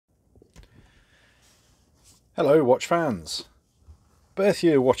Hello watch fans, birth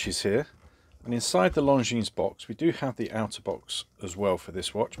year watches here, and inside the Longines box we do have the outer box as well for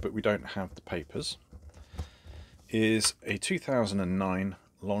this watch, but we don't have the papers, is a 2009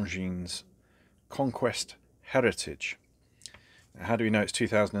 Longines Conquest Heritage. Now, how do we know it's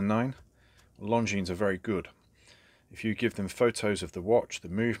 2009? Well, Longines are very good. If you give them photos of the watch, the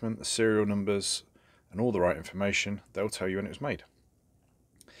movement, the serial numbers and all the right information, they'll tell you when it was made.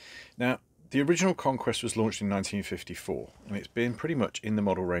 Now, the original Conquest was launched in 1954 and it's been pretty much in the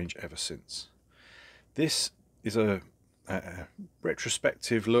model range ever since. This is a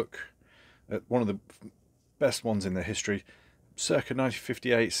retrospective look at one of the best ones in their history. Circa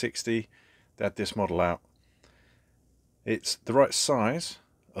 1958-60 they had this model out. It's the right size.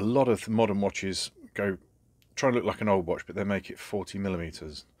 A lot of modern watches try to look like an old watch, but they make it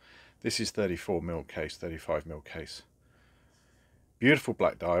 40mm. This is 34mm case, 35mm case. Beautiful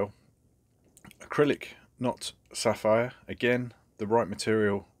black dial. Acrylic, not sapphire. Again, the right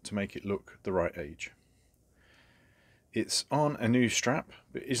material to make it look the right age. It's on a new strap,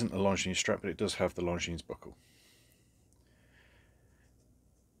 but it isn't a Longines strap, but it does have the Longines buckle.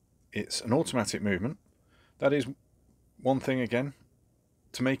 It's an automatic movement. That is one thing again.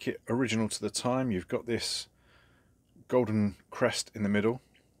 To make it original to the time, you've got this golden crest in the middle,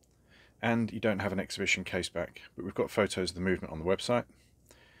 and you don't have an exhibition case back, but we've got photos of the movement on the website.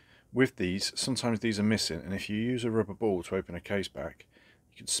 With these, sometimes these are missing, and if you use a rubber ball to open a case back,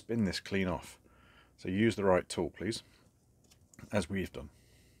 you can spin this clean off. So use the right tool, please, as we've done.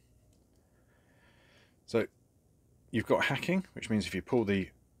 So you've got hacking, which means if you pull the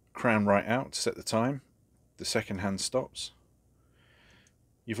crown right out to set the time, the second hand stops.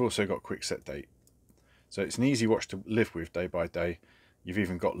 You've also got quick set date. So it's an easy watch to live with day by day. You've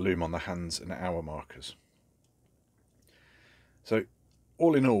even got loom on the hands and hour markers. So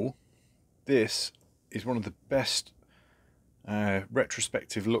all in all, this is one of the best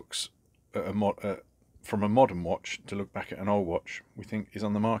retrospective looks at from a modern watch to look back at an old watch we think is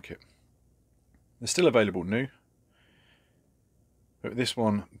on the market. They're still available new, but this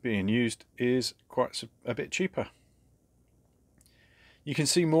one being used is quite a bit cheaper. You can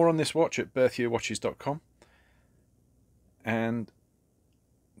see more on this watch at birthyearwatches.com, and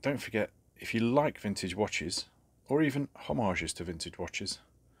don't forget, if you like vintage watches or even homages to vintage watches,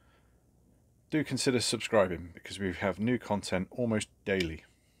 do consider subscribing because we have new content almost daily.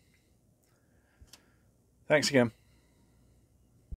 Thanks again.